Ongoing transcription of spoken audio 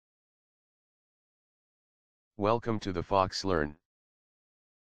Welcome to the Fox Learn.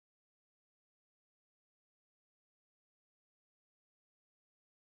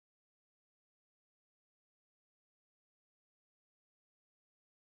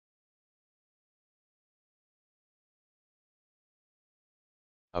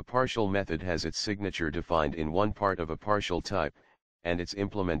 A partial method has its signature defined in one part of a partial type, and its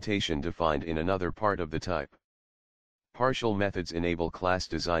implementation defined in another part of the type. Partial methods enable class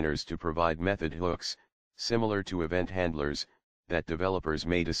designers to provide method hooks, similar to event handlers, that developers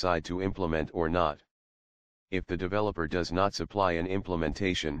may decide to implement or not. If the developer does not supply an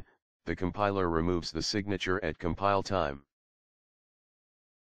implementation, the compiler removes the signature at compile time.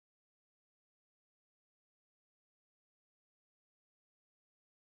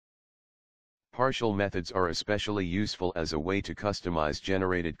 Partial methods are especially useful as a way to customize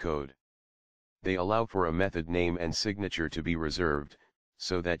generated code. They allow for a method name and signature to be reserved,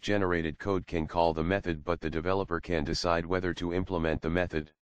 so that generated code can call the method but the developer can decide whether to implement the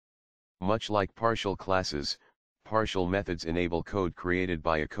method. Much like partial classes, partial methods enable code created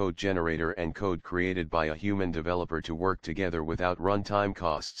by a code generator and code created by a human developer to work together without runtime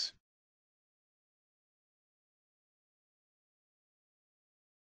costs.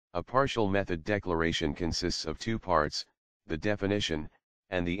 A partial method declaration consists of two parts, the definition,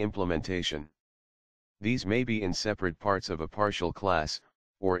 and the implementation. These may be in separate parts of a partial class,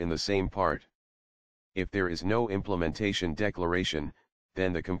 or in the same part. If there is no implementation declaration,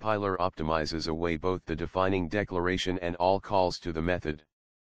 then the compiler optimizes away both the defining declaration and all calls to the method.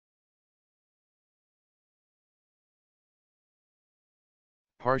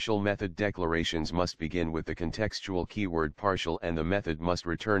 Partial method declarations must begin with the contextual keyword partial and the method must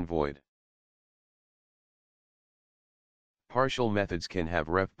return void. Partial methods can have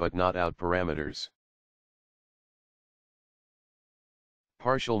ref but not out parameters.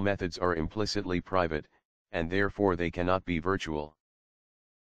 Partial methods are implicitly private, and therefore they cannot be virtual.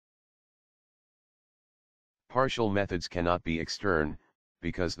 Partial methods cannot be extern,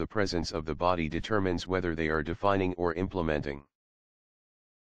 because the presence of the body determines whether they are defining or implementing.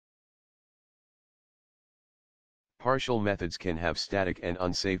 Partial methods can have static and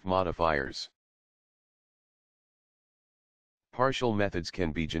unsafe modifiers. Partial methods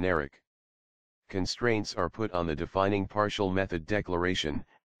can be generic. Constraints are put on the defining partial method declaration,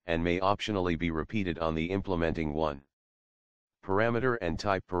 and may optionally be repeated on the implementing one. Parameter and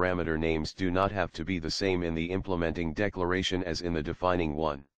type parameter names do not have to be the same in the implementing declaration as in the defining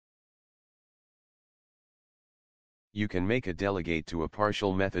one. You can make a delegate to a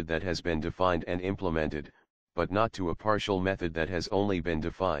partial method that has been defined and implemented, but not to a partial method that has only been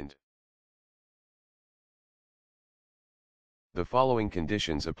defined. The following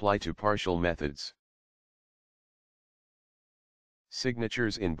conditions apply to partial methods.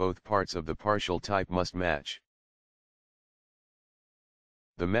 Signatures in both parts of the partial type must match.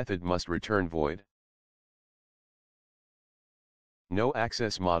 The method must return void. No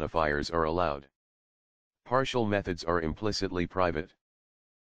access modifiers are allowed. Partial methods are implicitly private.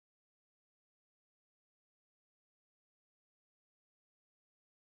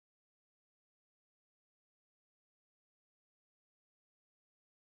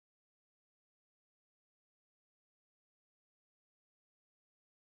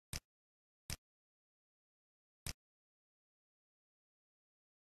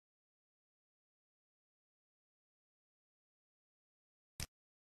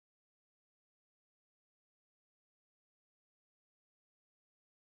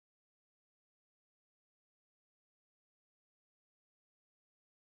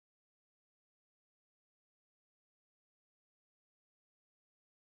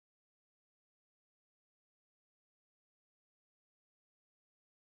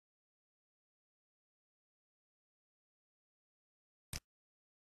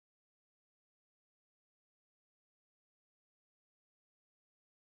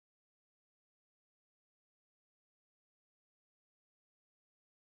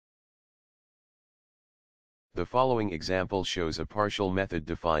 The following example shows a partial method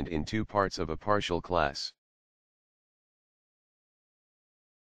defined in two parts of a partial class.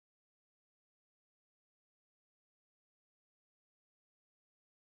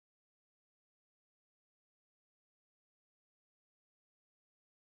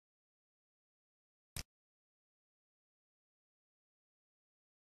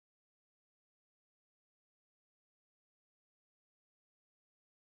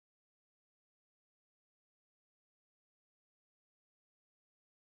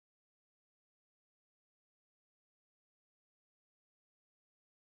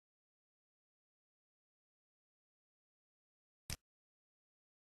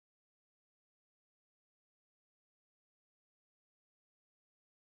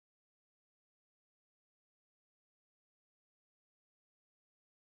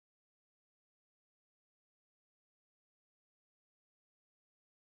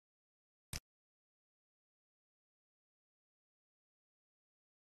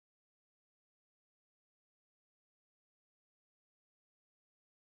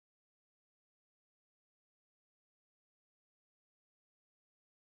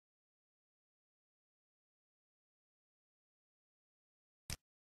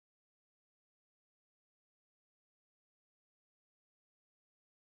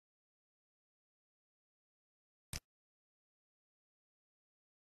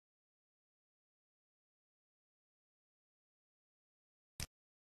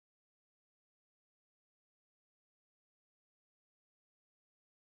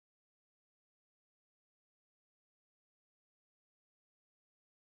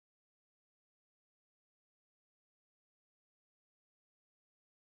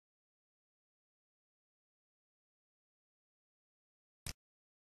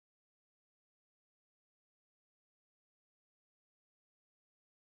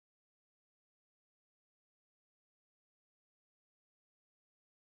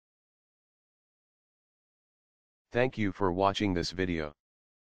 Thank you for watching this video.